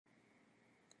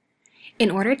In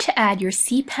order to add your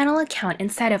cPanel account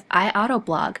inside of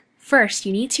iAutoblog, first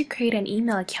you need to create an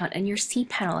email account in your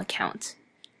cPanel account.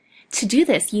 To do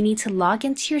this, you need to log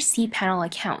into your cPanel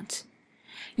account.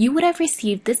 You would have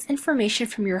received this information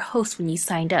from your host when you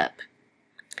signed up.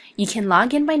 You can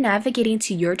log in by navigating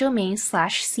to your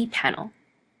domain/cpanel.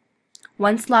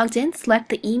 Once logged in, select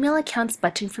the Email Accounts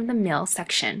button from the Mail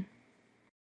section.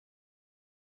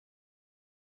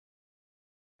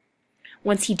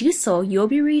 Once you do so, you'll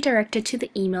be redirected to the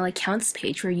Email Accounts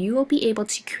page where you will be able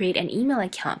to create an email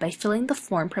account by filling the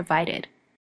form provided.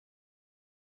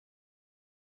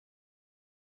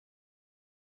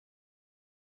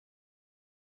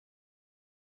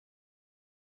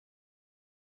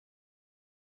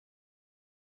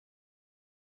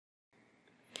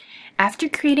 After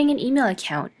creating an email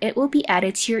account, it will be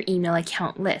added to your email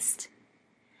account list.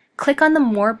 Click on the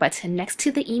More button next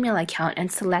to the email account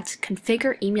and select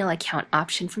Configure Email Account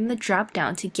option from the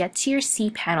drop-down to get to your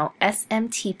Cpanel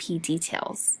SMTP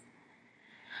details.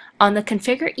 On the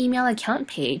Configure Email Account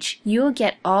page, you will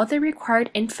get all the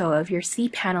required info of your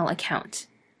Cpanel account.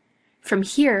 From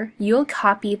here, you'll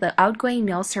copy the outgoing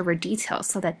mail server details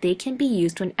so that they can be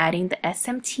used when adding the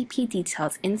SMTP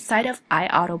details inside of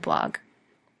iAutoblog.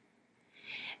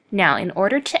 Now, in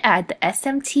order to add the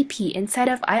SMTP inside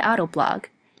of iAutoblog,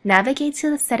 navigate to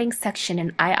the Settings section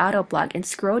in iAutoblog and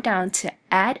scroll down to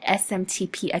Add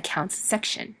SMTP Accounts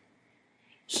section.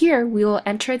 Here, we will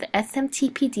enter the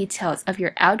SMTP details of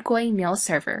your outgoing mail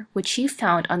server, which you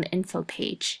found on the info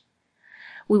page.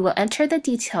 We will enter the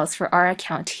details for our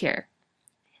account here.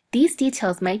 These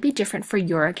details might be different for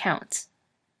your account.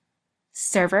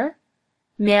 Server,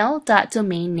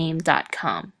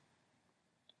 mail.domainname.com.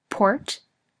 Port,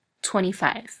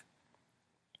 25.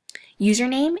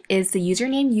 Username is the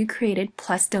username you created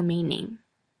plus domain name.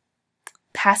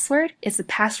 Password is the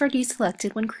password you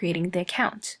selected when creating the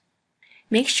account.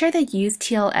 Make sure the Use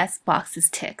TLS box is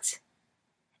ticked,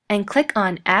 and click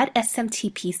on Add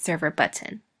SMTP Server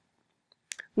button.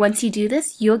 Once you do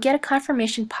this, you'll get a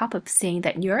confirmation pop-up saying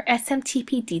that your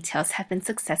SMTP details have been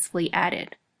successfully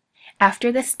added.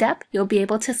 After this step, you'll be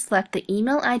able to select the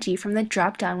email ID from the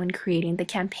drop-down when creating the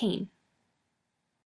campaign.